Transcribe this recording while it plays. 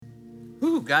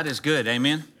Ooh, God is good,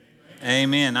 amen?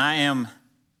 Amen. I am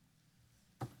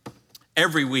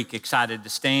every week excited to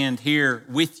stand here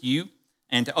with you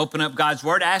and to open up God's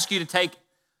Word. I ask you to take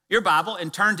your Bible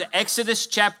and turn to Exodus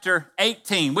chapter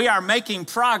 18. We are making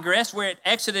progress. We're at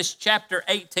Exodus chapter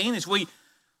 18 as we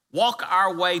walk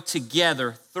our way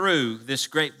together through this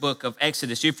great book of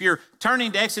Exodus. If you're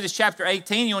turning to Exodus chapter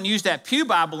 18, you want to use that Pew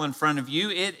Bible in front of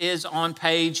you. It is on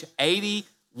page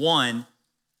 81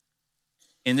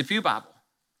 in the Pew Bible.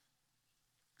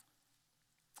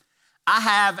 I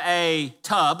have a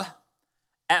tub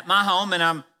at my home,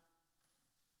 and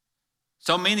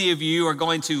so many of you are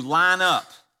going to line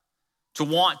up to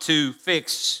want to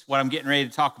fix what I'm getting ready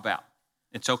to talk about.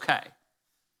 It's okay.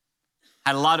 I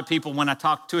had a lot of people when I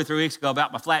talked 2 or 3 weeks ago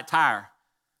about my flat tire.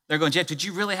 They're going, Jeff, did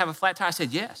you really have a flat tire? I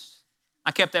said, yes.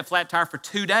 I kept that flat tire for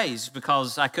 2 days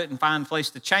because I couldn't find a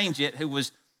place to change it.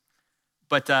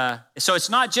 So it's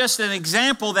not just an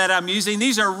example that I'm using.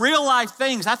 These are real life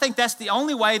things. I think that's the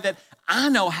only way that I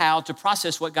know how to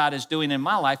process what God is doing in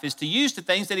my life is to use the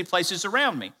things that he places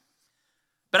around me.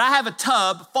 But I have a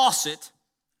tub faucet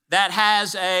that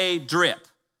has a drip.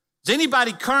 Does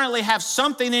anybody currently have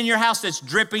something in your house that's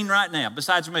dripping right now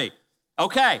besides me?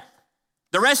 Okay.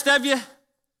 The rest of you,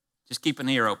 just keep an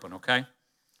ear open, okay?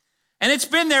 And it's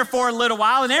been there for a little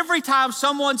while, and every time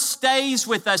someone stays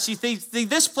with us, you see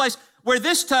this place where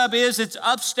this tub is, it's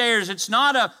upstairs. It's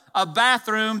not a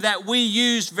bathroom that we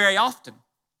use very often.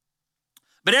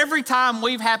 But every time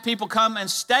we've had people come and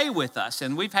stay with us,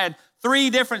 and we've had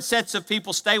 3 different sets of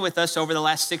people stay with us over the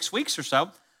last 6 weeks or so,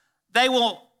 they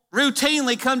will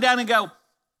routinely come down and go,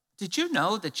 did you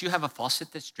know that you have a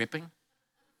faucet that's dripping?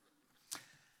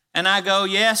 And I go,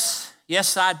 yes,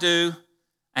 I do.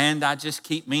 And I just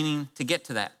keep meaning to get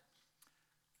to that.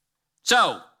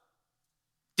 So,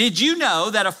 did you know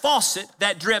that a faucet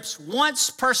that drips once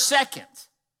per second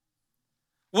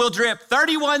will drip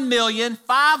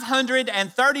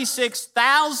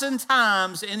 31,536,000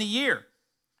 times in a year?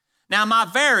 Now, my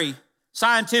very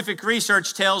scientific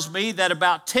research tells me that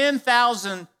about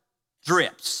 10,000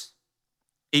 drips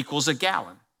equals a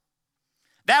gallon.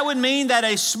 That would mean that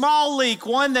a small leak,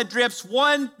 one that drips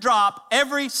 1 drop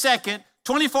every second,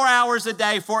 24 hours a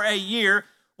day for a year,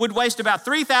 would waste about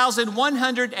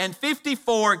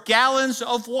 3,154 gallons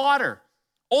of water,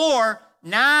 or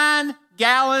 9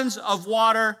 gallons of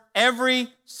water every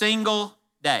single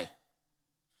day.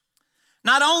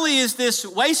 Not only is this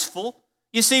wasteful,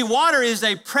 you see, water is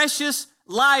a precious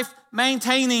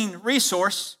life-maintaining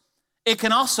resource. It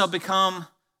can also become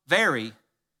very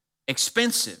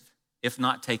expensive if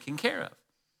not taken care of.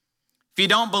 If you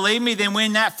don't believe me, then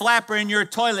when that flapper in your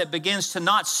toilet begins to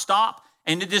not stop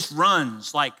and it just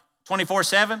runs like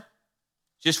 24/7,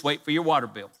 just wait for your water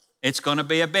bill. It's going to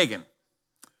be a big one.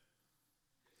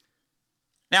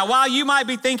 Now, while you might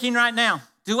be thinking right now,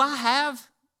 do I have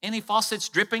any faucets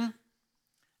dripping?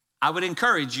 I would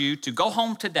encourage you to go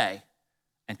home today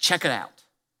and check it out.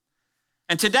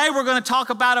 And today we're going to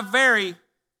talk about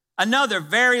another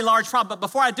very large problem. But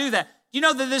before I do that, you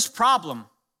know that this problem,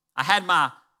 I had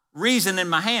my reason in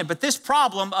my hand, but this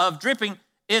problem of dripping,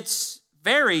 it's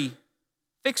very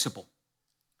fixable.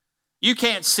 You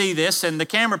can't see this, and the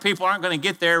camera people aren't going to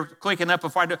get there quick enough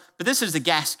before I do it, but this is the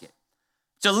gasket.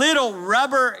 It's a little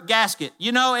rubber gasket.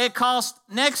 You know, it costs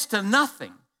next to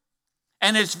nothing.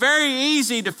 And it's very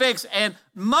easy to fix. And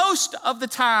most of the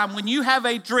time when you have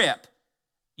a drip,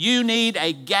 you need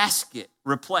a gasket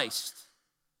replaced.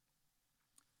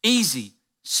 Easy,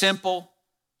 simple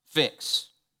fix.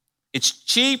 It's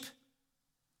cheap,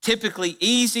 typically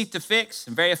easy to fix,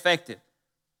 and very effective.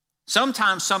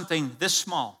 Sometimes something this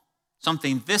small,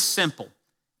 something this simple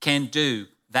can do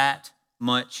that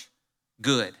much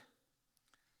good.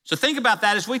 So think about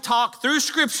that as we talk through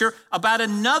Scripture about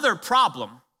another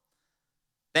problem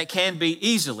that can be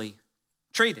easily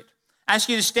treated. I ask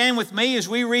you to stand with me as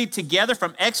we read together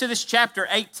from Exodus chapter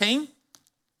 18.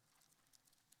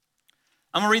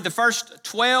 I'm going to read the first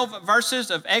 12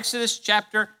 verses of Exodus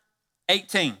chapter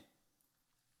 18.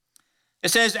 It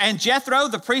says, and Jethro,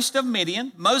 the priest of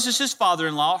Midian, Moses'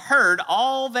 father-in-law, heard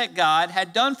all that God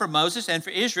had done for Moses and for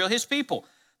Israel, his people,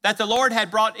 that the Lord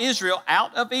had brought Israel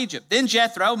out of Egypt. Then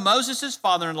Jethro, Moses'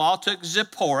 father-in-law, took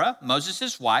Zipporah,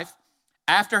 Moses' wife,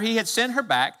 after he had sent her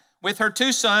back with her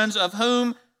 2 sons, of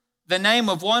whom the name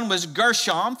of one was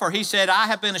Gershom, for he said, I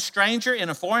have been a stranger in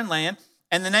a foreign land.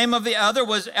 And the name of the other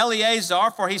was Eleazar,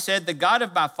 for he said, the God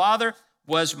of my father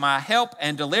was my help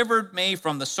and delivered me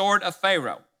from the sword of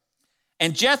Pharaoh.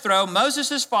 And Jethro,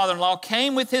 Moses' father-in-law,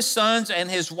 came with his sons and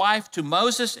his wife to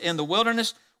Moses in the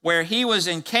wilderness, where he was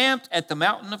encamped at the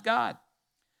mountain of God.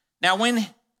 Now when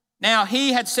Now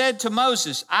he had said to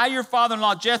Moses, I, your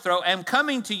father-in-law Jethro, am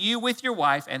coming to you with your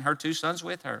wife and her 2 sons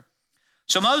with her.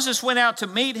 So Moses went out to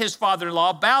meet his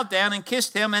father-in-law, bowed down and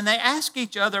kissed him, and they asked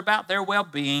each other about their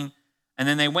well-being, and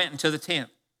then they went into the tent.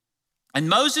 And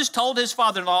Moses told his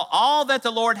father-in-law all that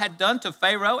the Lord had done to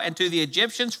Pharaoh and to the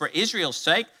Egyptians for Israel's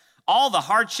sake, all the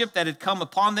hardship that had come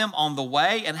upon them on the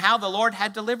way, and how the Lord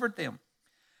had delivered them.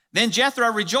 Then Jethro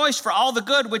rejoiced for all the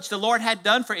good which the Lord had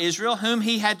done for Israel, whom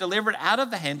he had delivered out of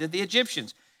the hand of the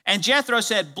Egyptians. And Jethro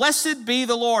said, Blessed be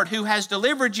the Lord, who has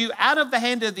delivered you out of the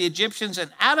hand of the Egyptians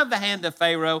and out of the hand of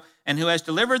Pharaoh, and who has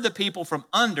delivered the people from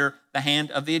under the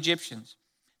hand of the Egyptians.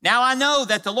 Now I know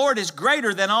that the Lord is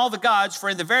greater than all the gods, for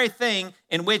in the very thing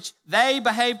in which they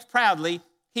behaved proudly,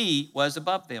 he was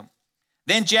above them.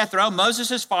 Then Jethro,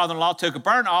 Moses' father-in-law, took a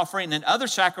burnt offering and other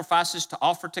sacrifices to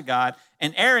offer to God.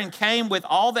 And Aaron came with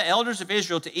all the elders of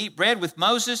Israel to eat bread with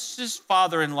Moses'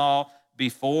 father-in-law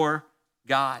before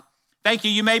God. Thank you.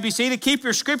 You may be seated. Keep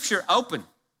your scripture open.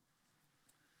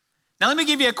 Now let me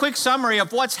give you a quick summary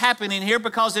of what's happening here,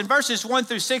 because in verses 1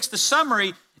 through 6, the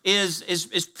summary is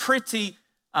pretty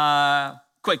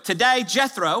quick. Today,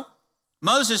 Jethro,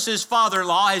 Moses'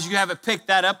 father-in-law, as you haven't picked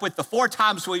that up with the 4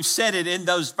 times we've said it in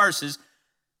those verses,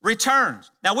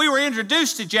 returns. Now, we were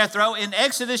introduced to Jethro in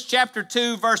Exodus chapter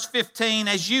 2, verse 15.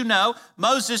 As you know,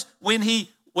 Moses, when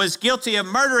he was guilty of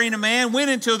murdering a man,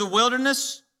 went into the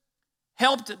wilderness,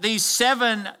 helped these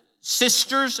 7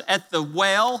 sisters at the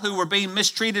well who were being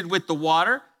mistreated with the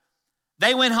water.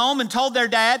 They went home and told their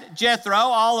dad, Jethro,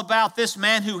 all about this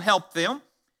man who helped them.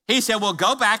 He said, well,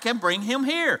 go back and bring him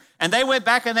here. And they went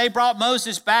back and they brought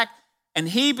Moses back, and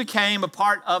he became a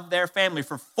part of their family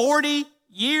for 40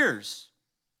 years.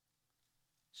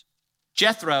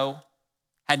 Jethro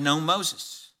had known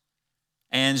Moses.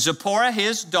 And Zipporah,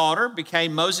 his daughter,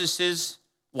 became Moses'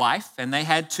 wife, and they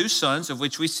had 2 sons, of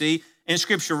which we see in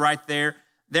Scripture right there,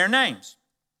 their names.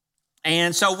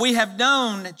 And so we have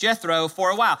known Jethro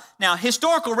for a while. Now,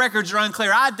 historical records are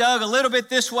unclear. I dug a little bit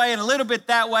this way and a little bit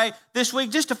that way this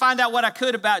week just to find out what I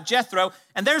could about Jethro.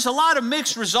 And there's a lot of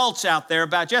mixed results out there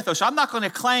about Jethro. So I'm not going to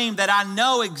claim that I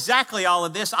know exactly all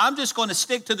of this. I'm just going to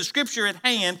stick to the Scripture at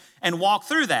hand and walk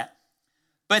through that.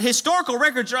 But historical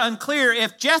records are unclear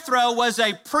if Jethro was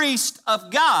a priest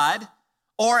of God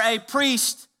or a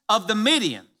priest of the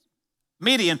Midian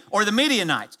or the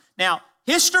Midianites. Now,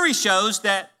 history shows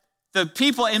that the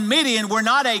people in Midian were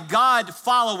not a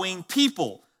God-following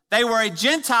people. They were a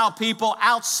Gentile people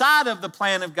outside of the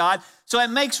plan of God. So it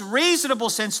makes reasonable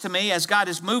sense to me, as God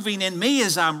is moving in me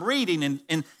as I'm reading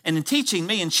and teaching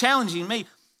me and challenging me,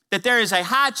 that there is a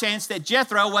high chance that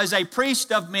Jethro was a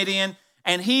priest of Midian,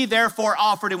 and he therefore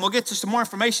offered, and we'll get to some more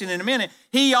information in a minute,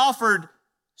 he offered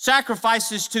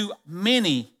sacrifices to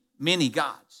many, many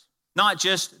gods, not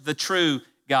just the true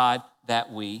God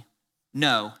that we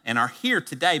know and are here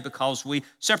today because we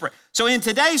separate. So in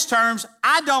today's terms,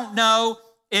 I don't know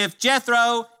if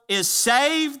Jethro is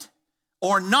saved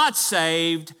or not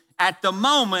saved at the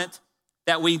moment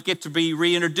that we get to be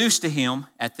reintroduced to him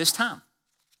at this time.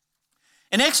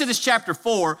 In Exodus chapter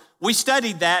 4, we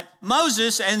studied that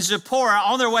Moses and Zipporah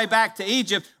on their way back to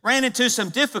Egypt ran into some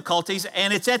difficulties,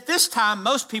 and it's at this time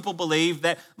most people believe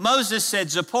that Moses said,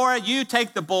 Zipporah, you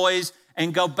take the boys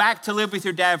and go back to live with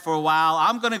your dad for a while.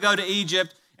 I'm going to go to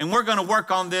Egypt, and we're going to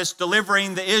work on this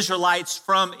delivering the Israelites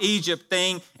from Egypt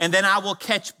thing, and then I will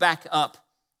catch back up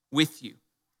with you.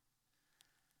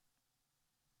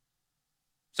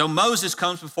 So Moses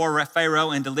comes before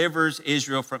Pharaoh and delivers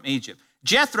Israel from Egypt.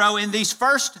 Jethro, in these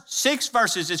first 6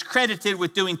 verses, is credited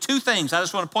with doing 2 things. I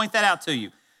just want to point that out to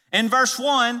you. In verse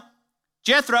 1,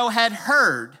 Jethro had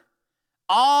heard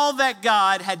all that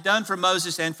God had done for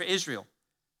Moses and for Israel.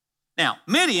 Now,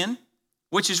 Midian,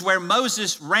 which is where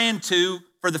Moses ran to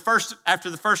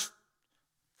after the first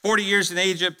 40 years in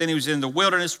Egypt, then he was in the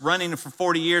wilderness running for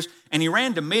 40 years, and he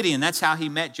ran to Midian. That's how he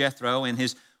met Jethro and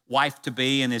his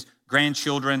wife-to-be and his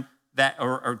grandchildren,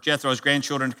 or Jethro's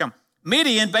grandchildren to come.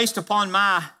 Midian, based upon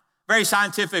my very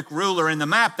scientific ruler in the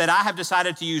map that I have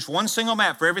decided to use one single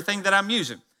map for everything that I'm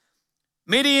using.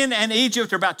 Midian and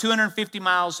Egypt are about 250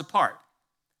 miles apart.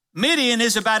 Midian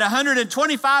is about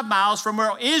 125 miles from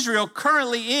where Israel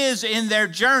currently is in their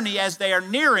journey as they are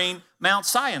nearing Mount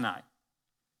Sinai.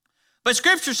 But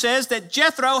Scripture says that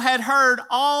Jethro had heard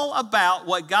all about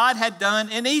what God had done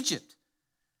in Egypt.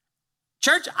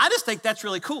 Church, I just think that's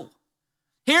really cool.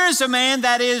 Here is a man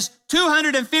that is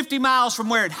 250 miles from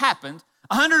where it happened,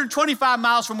 125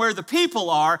 miles from where the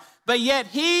people are, but yet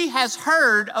he has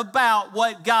heard about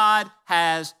what God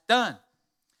has done.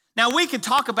 Now, we could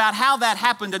talk about how that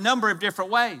happened a number of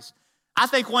different ways. I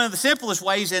think one of the simplest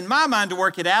ways in my mind to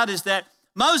work it out is that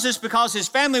Moses, because his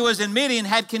family was in Midian,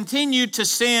 had continued to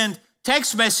send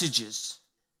text messages,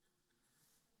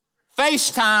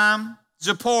 FaceTime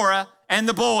Zipporah and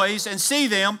the boys and see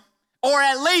them, or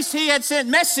at least he had sent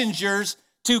messengers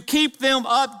to keep them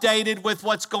updated with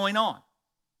what's going on.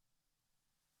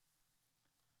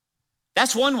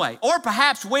 That's one way. Or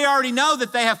perhaps we already know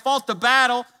that they have fought the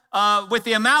battle with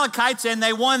the Amalekites and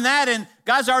they won that, and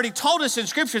God's already told us in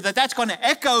Scripture that that's going to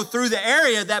echo through the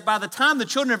area, that by the time the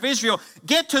children of Israel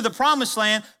get to the promised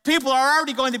land, people are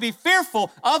already going to be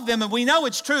fearful of them, and we know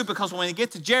it's true because when they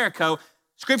get to Jericho,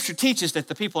 Scripture teaches that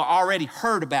the people are already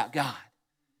heard about God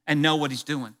and know what he's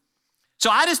doing. So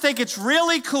I just think it's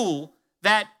really cool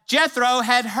that Jethro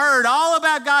had heard all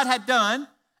about God had done,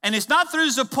 and it's not through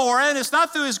Zipporah, and it's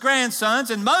not through his grandsons,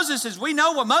 and Moses, we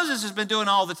know what Moses has been doing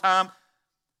all the time,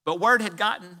 but word had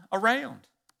gotten around.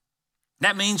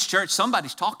 That means, church,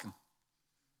 somebody's talking.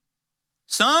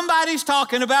 Somebody's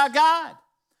talking about God.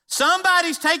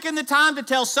 Somebody's taking the time to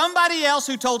tell somebody else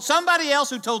who told somebody else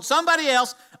who told somebody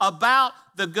else about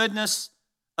the goodness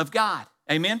of God.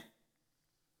 Amen?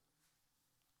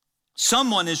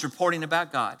 Someone is reporting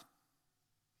about God.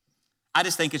 I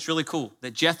just think it's really cool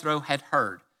that Jethro had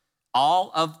heard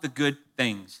all of the good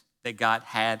things that God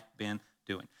had been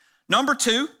doing. Number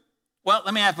two, well,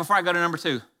 let me ask, before I go to number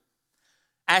two,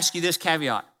 ask you this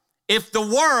caveat. If the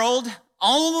world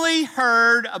only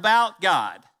heard about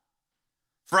God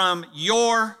from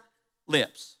your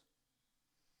lips,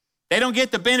 they don't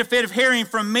get the benefit of hearing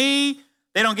from me.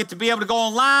 They don't get to be able to go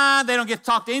online. They don't get to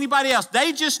talk to anybody else.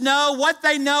 They just know what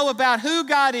they know about who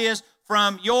God is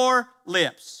from your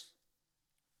lips.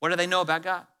 What do they know about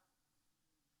God?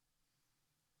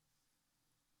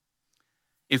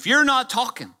 If you're not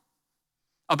talking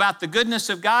about the goodness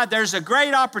of God, there's a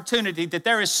great opportunity that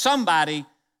there is somebody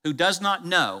who does not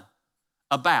know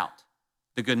about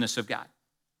the goodness of God.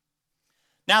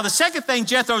 Now, the second thing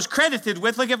Jethro is credited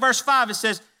with, look at verse 5. It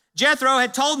says, Jethro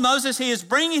had told Moses he is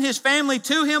bringing his family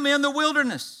to him in the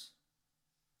wilderness.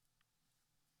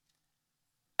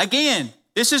 Again,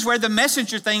 this is where the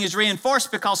messenger thing is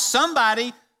reinforced because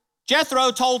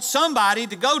Jethro told somebody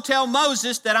to go tell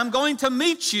Moses that I'm going to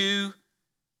meet you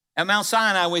at Mount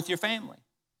Sinai with your family.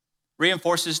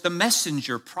 Reinforces the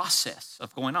messenger process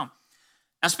of going on.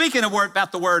 Now, speaking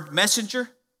about the word messenger,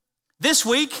 this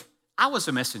week I was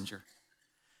a messenger.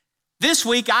 This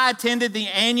week I attended the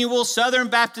annual Southern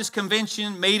Baptist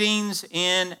Convention meetings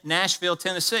in Nashville,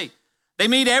 Tennessee. They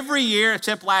meet every year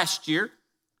except last year.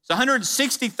 It's the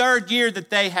 163rd year that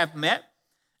they have met.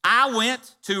 I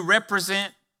went to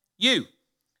represent you.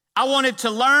 I wanted to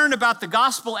learn about the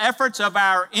gospel efforts of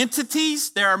our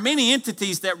entities. There are many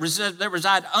entities that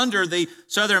reside under the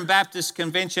Southern Baptist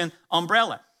Convention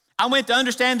umbrella. I went to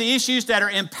understand the issues that are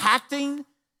impacting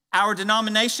our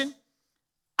denomination.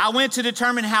 I went to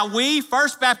determine how we,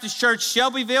 First Baptist Church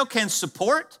Shelbyville, can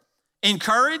support,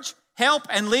 encourage, help,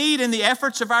 and lead in the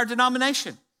efforts of our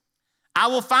denomination. I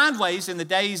will find ways in the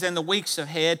days and the weeks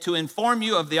ahead to inform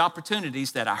you of the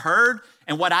opportunities that I heard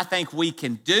and what I think we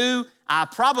can do. I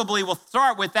probably will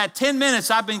start with that 10 minutes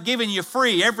I've been giving you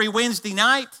free every Wednesday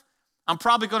night. I'm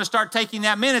probably going to start taking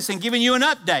that minutes and giving you an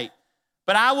update.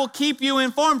 But I will keep you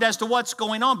informed as to what's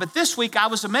going on. But this week I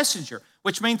was a messenger,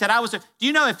 which means that do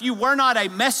you know if you were not a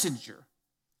messenger,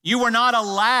 you were not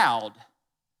allowed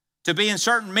to be in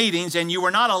certain meetings and you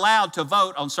were not allowed to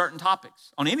vote on certain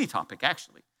topics, on any topic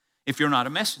actually, if you're not a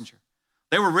messenger.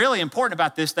 They were really important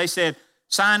about this. They said,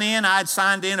 sign in. I had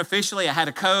signed in officially. I had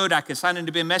a code. I could sign in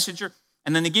to be a messenger.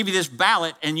 And then they give you this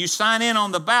ballot, and you sign in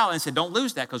on the ballot and said, don't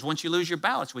lose that, because once you lose your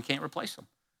ballots, we can't replace them.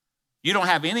 You don't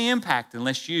have any impact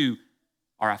unless you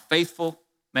are a faithful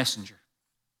messenger.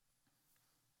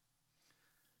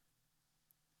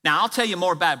 Now, I'll tell you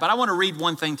more about it, but I want to read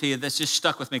one thing to you that's just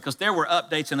stuck with me, because there were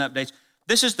updates and updates.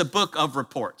 This is the book of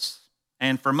reports.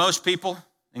 And for most people,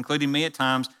 including me at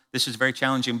times, this is a very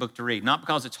challenging book to read. Not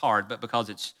because it's hard, but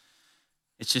because it's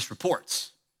just reports.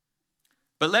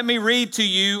 But let me read to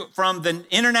you from the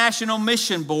International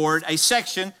Mission Board a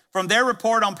section from their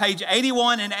report on page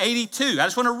 81 and 82. I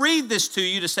just want to read this to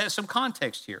you to set some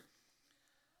context here.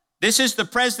 This is the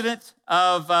president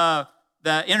of the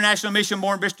International Mission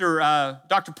Board,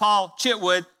 Dr. Paul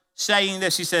Chitwood, saying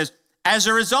this. He says, as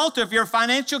a result of your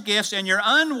financial gifts and your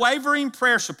unwavering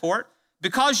prayer support,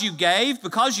 because you gave,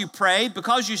 because you prayed,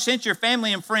 because you sent your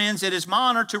family and friends, it is my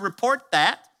honor to report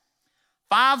that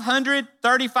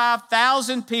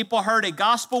 535,000 people heard a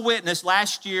gospel witness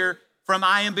last year from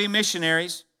IMB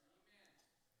missionaries.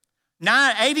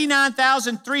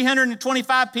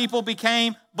 89,325 people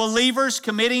became believers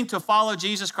committing to follow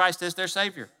Jesus Christ as their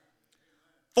Savior.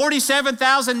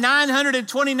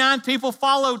 47,929 people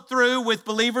followed through with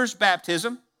believers'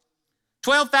 baptism.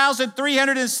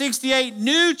 12,368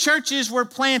 new churches were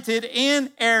planted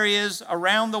in areas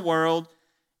around the world.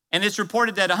 And it's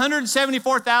reported that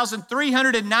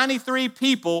 174,393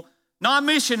 people,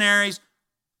 non-missionaries,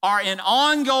 are in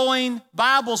ongoing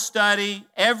Bible study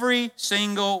every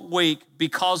single week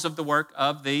because of the work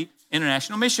of the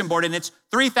International Mission Board. And it's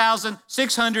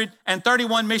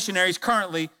 3,631 missionaries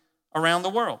currently around the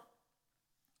world.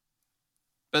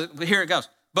 But here it goes.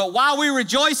 But while we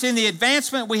rejoice in the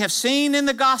advancement we have seen in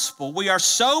the gospel, we are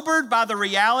sobered by the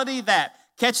reality that,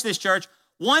 catch this, church,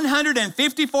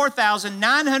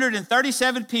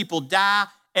 154,937 people die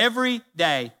every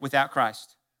day without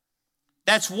Christ.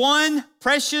 That's one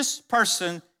precious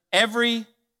person every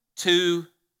 2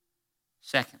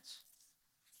 seconds.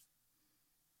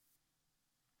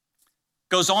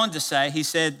 Goes on to say, he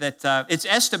said that it's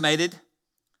estimated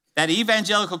that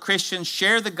evangelical Christians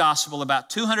share the gospel about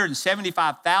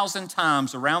 275,000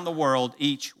 times around the world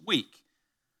each week.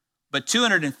 But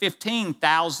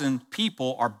 215,000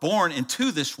 people are born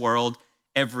into this world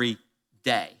every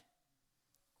day.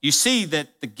 You see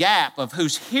that the gap of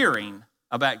who's hearing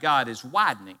about God is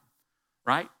widening,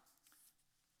 right?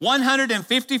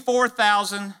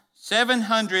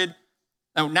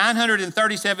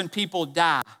 937 people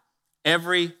die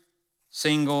every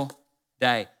single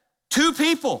day. 2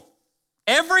 people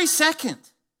every second.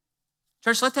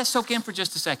 Church, let that soak in for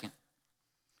just a second.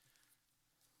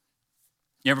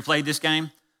 You ever played this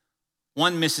game?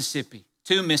 1 Mississippi,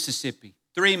 2 Mississippi,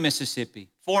 3 Mississippi,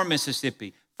 4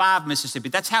 Mississippi, 5 Mississippi.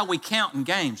 That's how we count in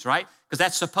games, right? Because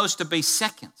that's supposed to be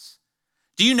seconds.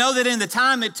 Do you know that in the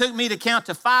time it took me to count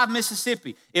to 5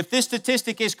 Mississippi, if this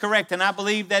statistic is correct, and I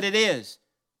believe that it is,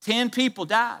 10 people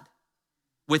died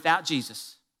without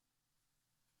Jesus.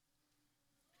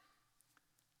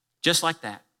 Just like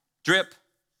that. Drip,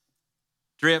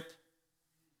 drip,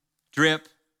 drip,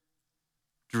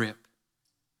 drip.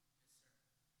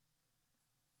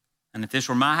 And if this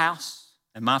were my house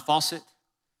and my faucet,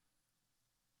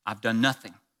 I've done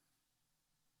nothing.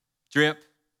 Drip,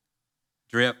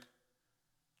 drip,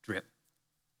 drip.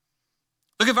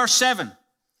 Look at verse 7.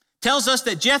 Tells us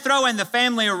that Jethro and the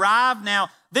family arrived. Now,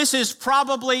 this is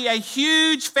probably a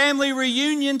huge family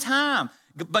reunion time.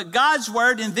 But God's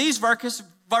word in these verses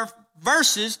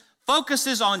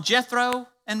focuses on Jethro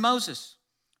and Moses.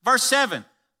 Verse 7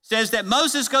 says that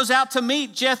Moses goes out to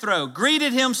meet Jethro,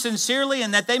 greeted him sincerely,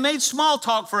 and that they made small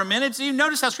talk for a minute. So you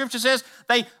notice how Scripture says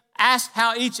they asked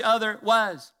how each other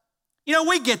was. You know,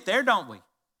 we get there, don't we?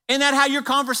 Isn't that how your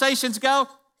conversations go?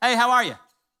 Hey, how are you?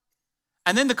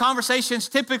 And then the conversations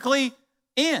typically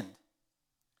end.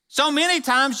 So many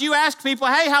times you ask people,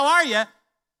 hey, how are you?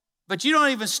 But you don't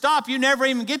even stop. You never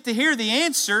even get to hear the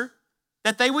answer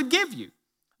that they would give you.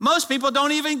 Most people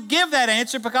don't even give that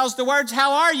answer because the words,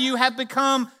 how are you, have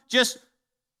become just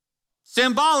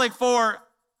symbolic for,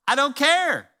 I don't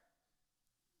care.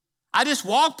 I just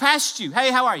walk past you.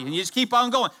 Hey, how are you? And you just keep on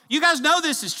going. You guys know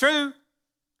this is true.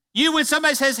 When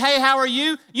somebody says, hey, how are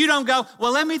you? You don't go,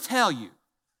 well, let me tell you.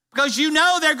 Because you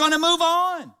know they're going to move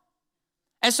on.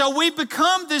 And so we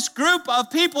become this group of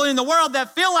people in the world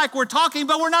that feel like we're talking,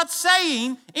 but we're not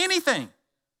saying anything.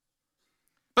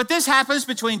 But this happens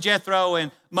between Jethro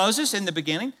and Moses in the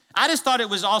beginning. I just thought it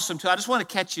was awesome too. I just want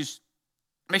to catch you,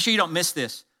 make sure you don't miss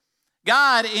this.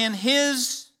 God, in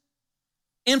his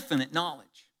infinite knowledge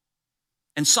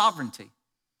and sovereignty,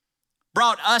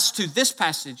 brought us to this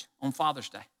passage on Father's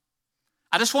Day.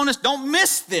 I just want us, don't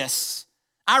miss this.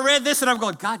 I read this and I'm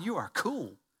going, God, you are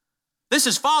cool. This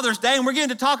is Father's Day and we're getting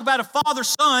to talk about a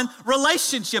father-son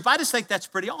relationship. I just think that's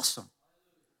pretty awesome.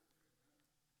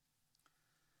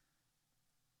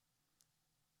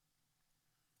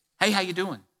 Hey, how you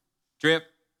doing? Drip,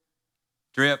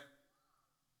 drip,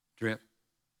 drip.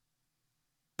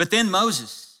 But then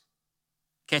Moses,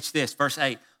 catch this, verse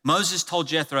 8. Moses told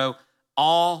Jethro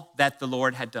all that the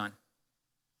Lord had done.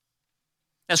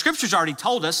 Now, Scripture's already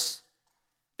told us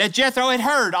that Jethro had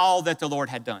heard all that the Lord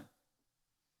had done.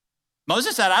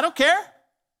 Moses said, I don't care.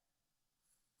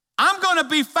 I'm going to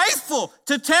be faithful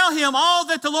to tell him all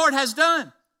that the Lord has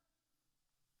done.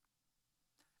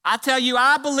 I tell you,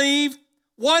 I believe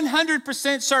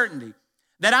 100% certainty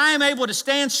that I am able to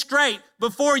stand straight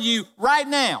before you right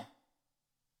now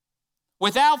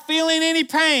without feeling any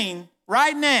pain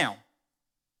right now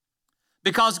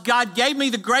because God gave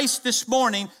me the grace this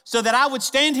morning so that I would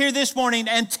stand here this morning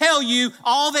and tell you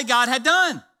all that God had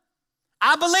done.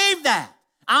 I believe that.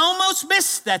 I almost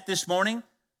missed that this morning.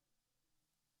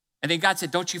 And then God said,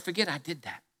 don't you forget I did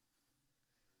that.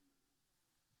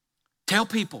 Tell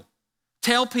people,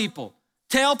 tell people,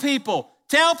 tell people,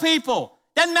 Tell people.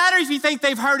 Doesn't matter if you think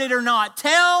they've heard it or not.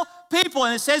 Tell people.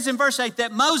 And it says in verse 8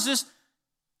 that Moses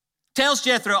tells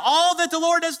Jethro all that the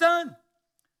Lord has done.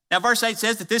 Now, verse 8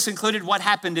 says that this included what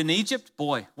happened in Egypt.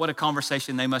 Boy, what a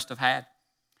conversation they must have had.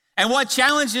 And what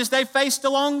challenges they faced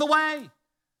along the way.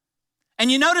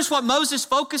 And you notice what Moses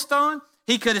focused on?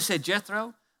 He could have said,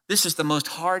 Jethro, this is the most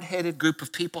hard-headed group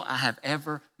of people I have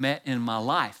ever met in my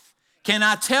life. Can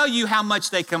I tell you how much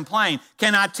they complain?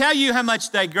 Can I tell you how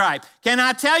much they gripe? Can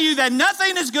I tell you that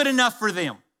nothing is good enough for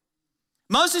them?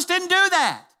 Moses didn't do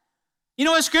that. You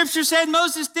know what Scripture said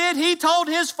Moses did? He told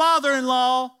his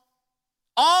father-in-law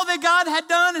all that God had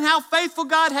done and how faithful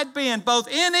God had been, both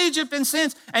in Egypt and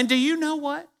since. And do you know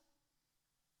what?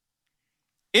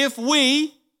 If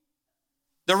we,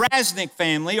 the Rasnick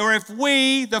family, or if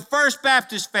we, the First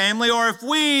Baptist family, or if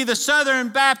we, the Southern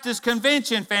Baptist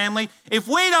Convention family, if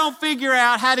we don't figure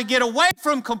out how to get away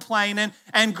from complaining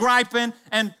and griping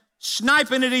and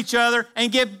sniping at each other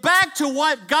and get back to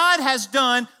what God has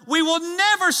done, we will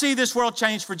never see this world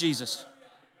change for Jesus.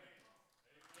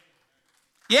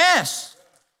 Yes.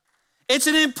 It's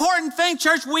an important thing,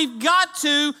 church. We've got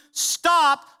to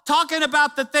stop talking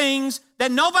about the things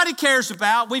that nobody cares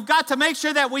about. We've got to make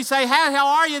sure that we say, how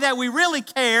are you, that we really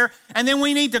care. And then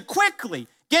we need to quickly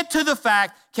get to the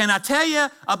fact, can I tell you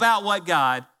about what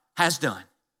God has done?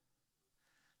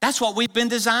 That's what we've been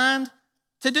designed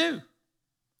to do.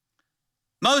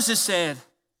 Moses said,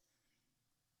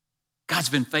 God's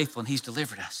been faithful and he's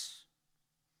delivered us.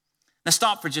 Now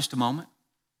stop for just a moment.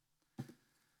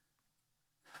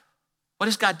 What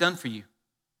has God done for you?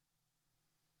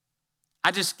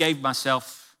 I just gave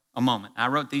myself a moment. I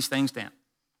wrote these things down.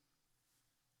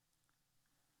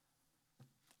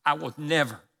 I will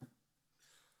never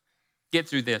get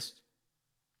through this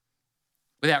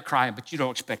without crying, but you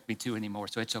don't expect me to anymore,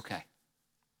 so it's okay.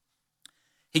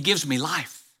 He gives me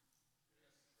life,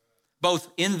 both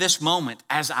in this moment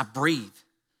as I breathe,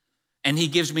 and he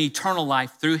gives me eternal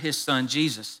life through his son,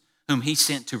 Jesus, whom he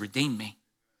sent to redeem me.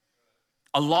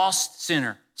 A lost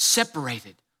sinner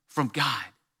separated from God.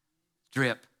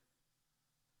 Drip,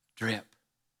 drip,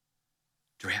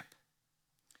 drip.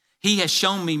 He has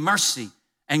shown me mercy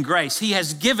and grace. He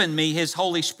has given me his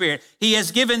Holy Spirit. He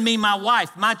has given me my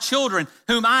wife, my children,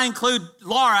 whom I include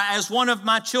Laura as one of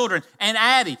my children, and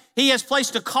Addie. He has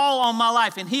placed a call on my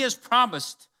life, and he has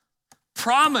promised,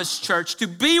 church, to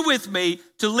be with me,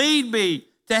 to lead me,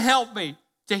 to help me,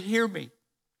 to hear me,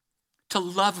 to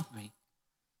love me.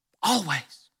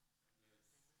 Always.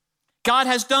 God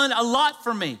has done a lot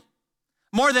for me,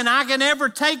 more than I can ever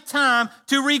take time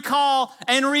to recall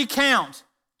and recount.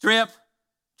 Drip,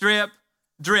 drip,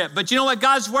 drip. But you know what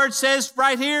God's word says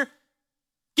right here?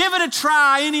 Give it a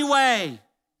try anyway.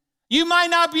 You might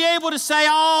not be able to say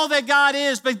all that God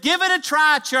is, but give it a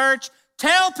try, church.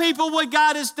 Tell people what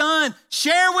God has done.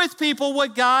 Share with people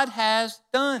what God has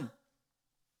done.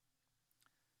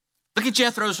 Look at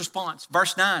Jethro's response,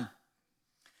 verse 9.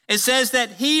 It says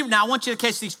that now I want you to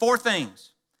catch these four things.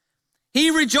 He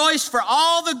rejoiced for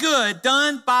all the good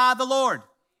done by the Lord.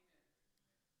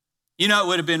 You know, it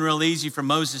would have been real easy for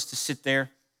Moses to sit there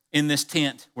in this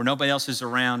tent where nobody else is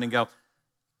around and go,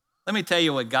 let me tell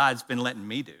you what God's been letting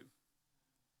me do.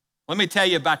 Let me tell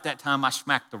you about that time I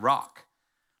smacked the rock.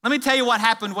 Let me tell you what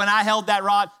happened when I held that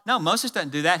rod. No, Moses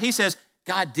doesn't do that. He says,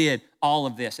 God did all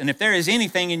of this. And if there is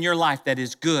anything in your life that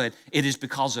is good, it is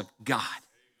because of God.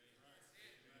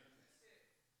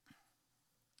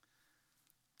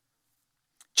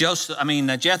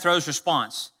 Jethro's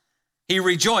response, he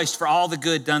rejoiced for all the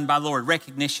good done by the Lord.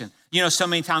 Recognition. You know, so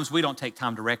many times we don't take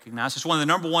time to recognize. It's one of the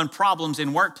number one problems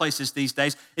in workplaces these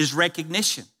days is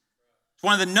recognition. It's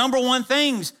one of the number one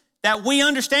things that we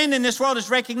understand in this world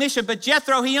is recognition. But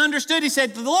Jethro, he understood. He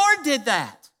said, the Lord did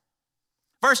that.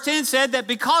 Verse 10 said that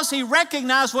because he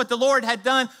recognized what the Lord had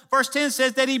done, verse 10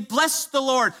 says that he blessed the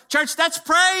Lord. Church, that's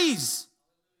praise.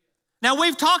 Now,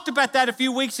 we've talked about that a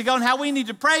few weeks ago and how we need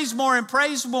to praise more and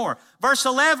praise more. Verse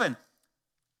 11,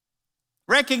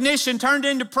 recognition turned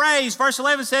into praise. Verse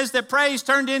 11 says that praise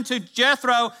turned into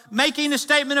Jethro making a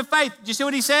statement of faith. Do you see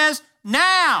what he says?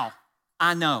 Now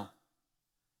I know.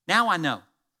 Now I know.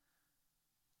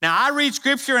 Now, I read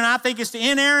Scripture and I think it's the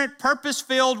inerrant,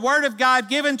 purpose-filled Word of God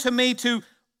given to me to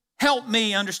help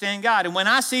me understand God. And when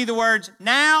I see the words,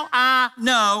 now I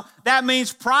know, that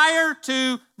means prior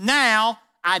to now,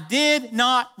 I did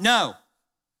not know.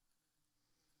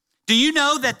 Do you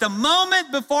know that the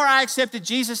moment before I accepted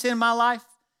Jesus in my life,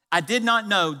 I did not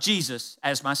know Jesus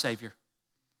as my Savior?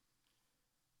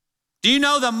 Do you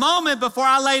know the moment before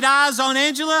I laid eyes on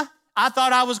Angela, I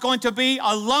thought I was going to be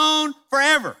alone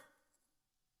forever?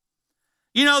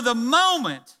 You know, the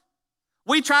moment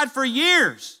We tried for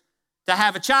years to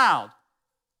have a child.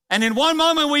 And in one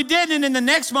moment we didn't, and in the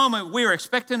next moment we were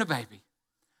expecting a baby.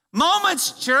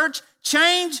 Moments, church,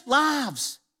 change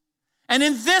lives. And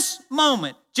in this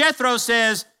moment, Jethro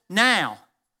says, now,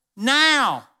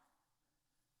 I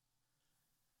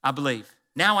believe.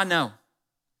 Now I know.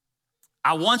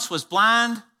 I once was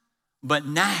blind, but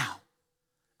now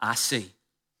I see.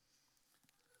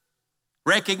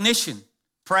 Recognition,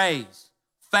 praise,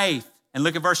 faith. And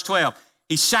look at verse 12.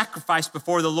 He sacrificed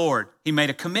before the Lord. He made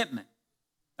a commitment.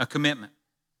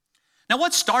 Now,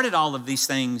 what started all of these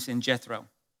things in Jethro?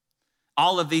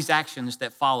 All of these actions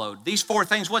that followed. These 4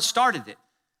 things, what started it?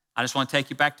 I just want to take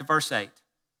you back to verse 8.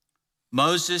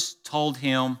 Moses told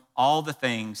him all the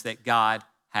things that God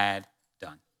had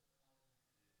done.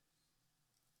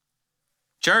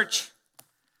 Church,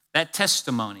 that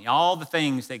testimony, all the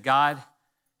things that God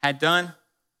had done,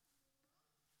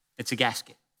 it's a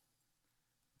gasket.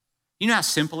 You know how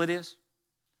simple it is?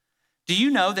 Do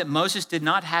you know that Moses did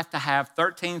not have to have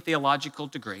 13 theological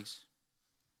degrees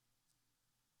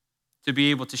to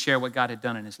be able to share what God had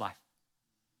done in his life?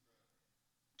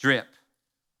 Drip,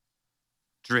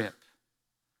 drip,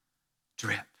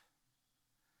 drip.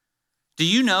 Do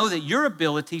you know that your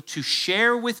ability to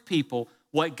share with people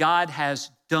what God has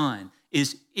done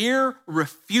is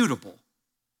irrefutable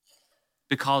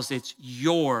because it's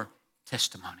your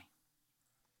testimony?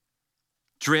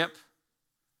 Drip,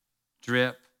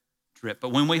 drip, drip. But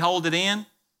when we hold it in,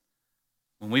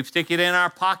 when we stick it in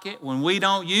our pocket, when we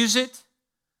don't use it,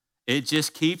 it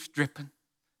just keeps dripping.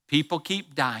 People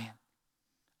keep dying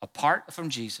apart from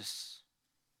Jesus.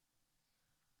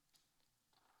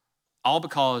 All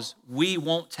because we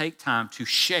won't take time to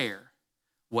share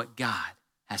what God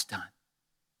has done.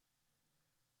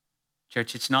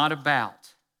 Church, it's not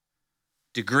about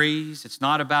degrees. It's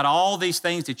not about all these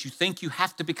things that you think you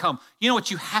have to become. You know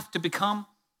what you have to become?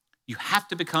 You have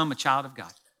to become a child of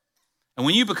God. And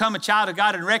when you become a child of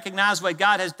God and recognize what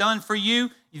God has done for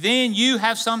you, then you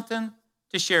have something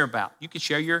to share about. You can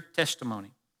share your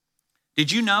testimony.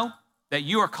 Did you know that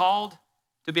you are called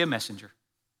to be a messenger?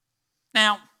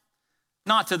 Now,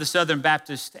 not to the Southern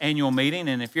Baptist annual meeting,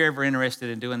 and if you're ever interested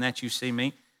in doing that, you see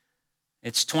me.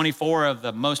 It's 24 of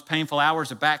the most painful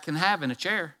hours a back can have in a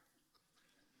chair.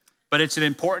 But it's an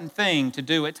important thing to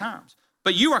do at times.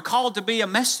 But you are called to be a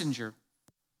messenger.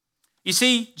 You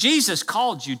see, Jesus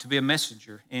called you to be a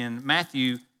messenger in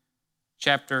Matthew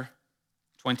chapter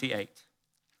 28.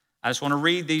 I just want to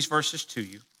read these verses to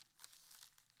you.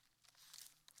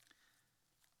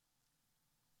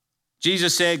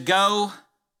 Jesus said, "Go,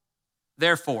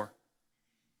 therefore,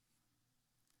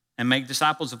 and make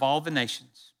disciples of all the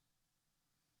nations,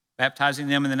 baptizing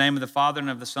them in the name of the Father and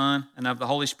of the Son and of the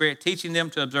Holy Spirit, teaching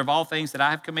them to observe all things that I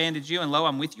have commanded you, and lo,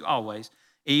 I'm with you always,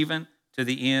 even to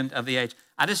the end of the age."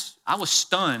 I was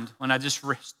stunned when I just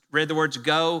read the words,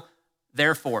 "Go,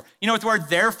 therefore." You know what the word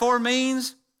therefore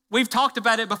means? We've talked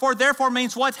about it before. Therefore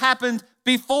means what's happened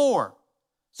before.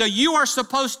 So you are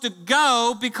supposed to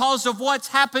go because of what's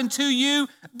happened to you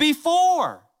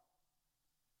before.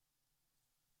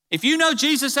 If you know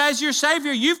Jesus as your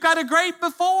Savior, you've got a great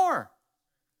before.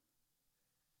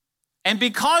 And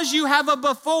because you have a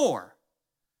before,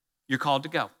 you're called to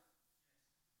go.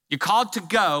 You're called to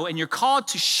go, and you're called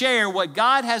to share what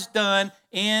God has done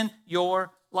in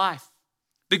your life.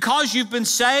 Because you've been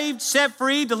saved, set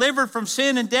free, delivered from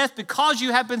sin and death, because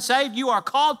you have been saved, you are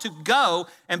called to go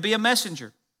and be a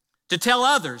messenger. To tell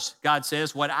others, God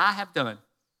says, what I have done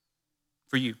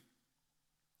for you.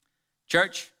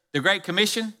 Church, the Great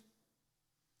Commission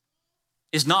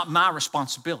is not my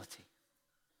responsibility.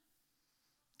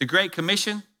 The Great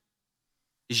Commission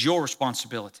is your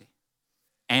responsibility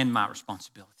and my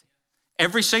responsibility.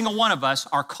 Every single one of us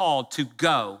are called to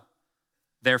go,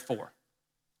 therefore.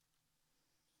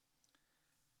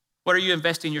 What are you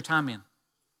investing your time in?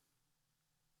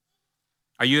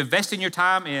 Are you investing your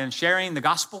time in sharing the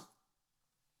gospel,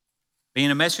 being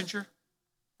a messenger,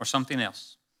 or something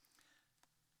else?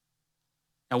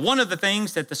 Now, one of the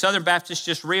things that the Southern Baptists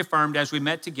just reaffirmed as we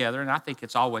met together, and I think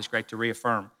it's always great to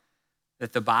reaffirm,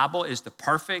 that the Bible is the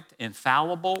perfect,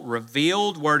 infallible,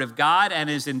 revealed Word of God and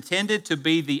is intended to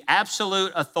be the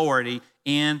absolute authority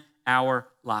in our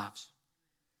lives.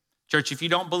 Church, if you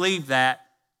don't believe that,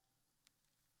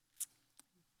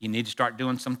 you need to start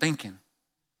doing some thinking.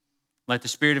 Let the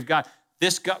Spirit of God,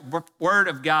 this Word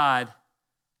of God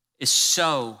is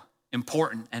so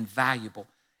important and valuable.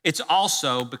 It's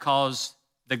also because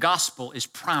the gospel is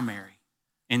primary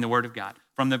in the Word of God.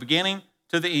 From the beginning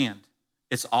to the end,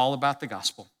 it's all about the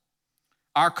gospel.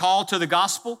 Our call to the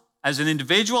gospel as an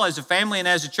individual, as a family, and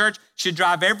as a church should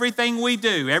drive everything we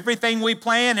do, everything we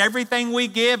plan, everything we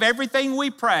give, everything we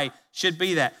pray should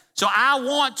be that. So I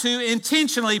want to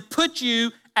intentionally put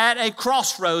you at a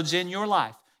crossroads in your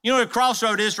life. You know what a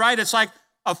crossroad is, right? It's like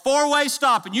a four-way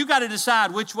stop, and you got to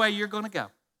decide which way you're going to go.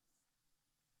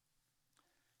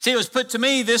 See, it was put to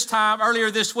me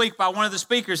earlier this week by one of the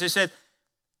speakers. They said,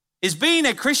 is being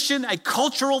a Christian a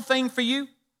cultural thing for you?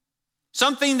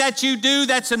 Something that you do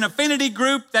that's an affinity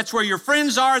group, that's where your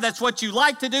friends are, that's what you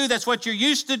like to do, that's what you're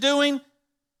used to doing?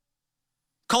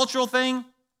 Cultural thing?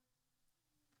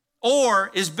 Or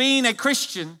is being a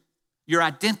Christian your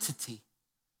identity?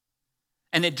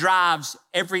 And it drives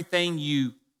everything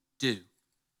you do.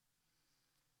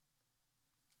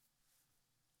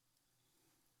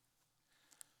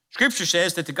 Scripture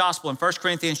says that the gospel in 1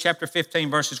 Corinthians chapter 15,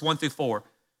 verses 1 through 4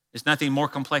 is nothing more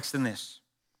complex than this.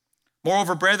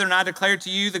 Moreover, brethren, I declare to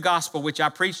you the gospel which I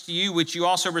preached to you, which you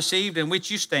also received, in which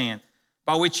you stand,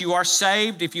 by which you are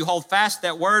saved, if you hold fast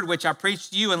that word which I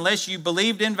preached to you, unless you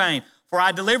believed in vain. For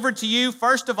I delivered to you,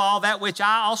 first of all, that which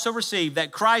I also received,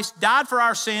 that Christ died for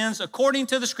our sins according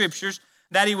to the Scriptures,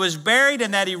 that he was buried,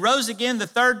 and that he rose again the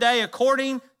third day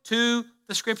according to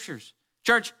the Scriptures.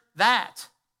 Church, that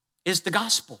is the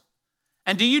gospel.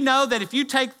 And do you know that if you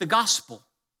take the gospel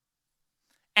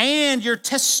and your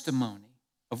testimony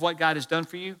of what God has done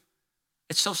for you,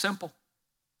 it's so simple.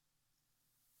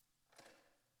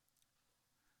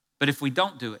 But if we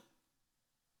don't do it,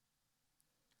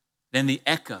 then the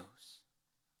echoes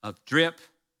of drip,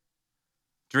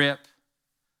 drip,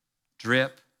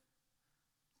 drip,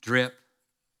 drip,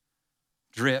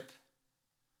 drip,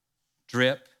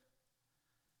 drip,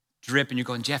 drip, and you're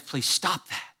going, Jeff, please stop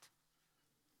that.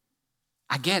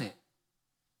 I get it.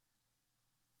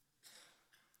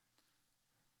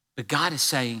 But God is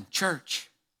saying, church,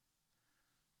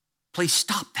 please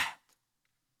stop that.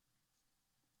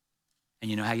 And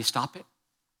you know how you stop it?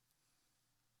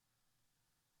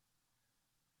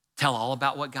 Tell all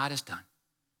about what God has done.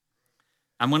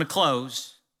 I'm going to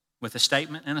close with a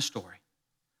statement and a story.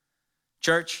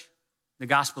 Church, the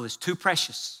gospel is too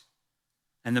precious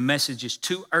and the message is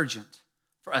too urgent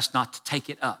for us not to take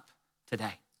it up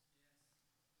today.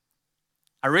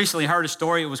 I recently heard a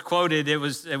story. It was quoted. It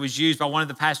was used by one of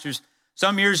the pastors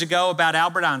some years ago about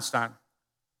Albert Einstein.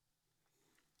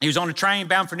 He was on a train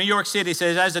bound for New York City. He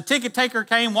says, as the ticket taker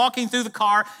came walking through the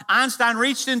car, Einstein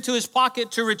reached into his pocket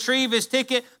to retrieve his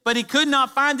ticket, but he could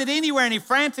not find it anywhere, and he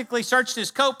frantically searched his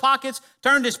coat pockets,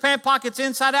 turned his pant pockets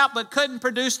inside out, but couldn't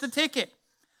produce the ticket.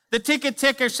 The ticket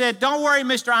taker said, don't worry,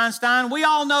 Mr. Einstein. We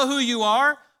all know who you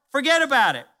are. Forget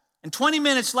about it. And 20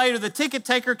 minutes later, the ticket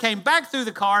taker came back through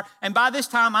the car, and by this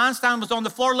time, Einstein was on the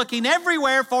floor looking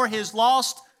everywhere for his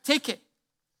lost ticket.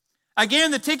 Again,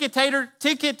 the ticket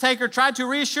taker tried to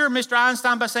reassure Mr.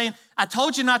 Einstein by saying, I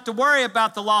told you not to worry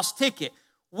about the lost ticket.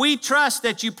 We trust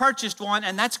that you purchased one,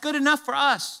 and that's good enough for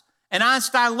us. And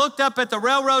Einstein looked up at the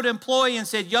railroad employee and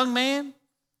said, young man,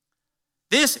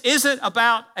 this isn't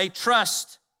about a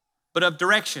trust, but of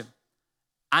direction.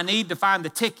 I need to find the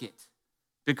ticket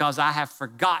because I have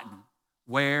forgotten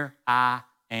where I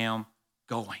am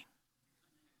going.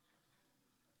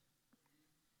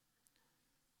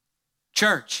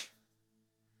 Church,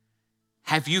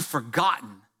 have you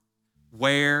forgotten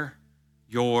where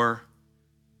you're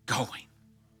going?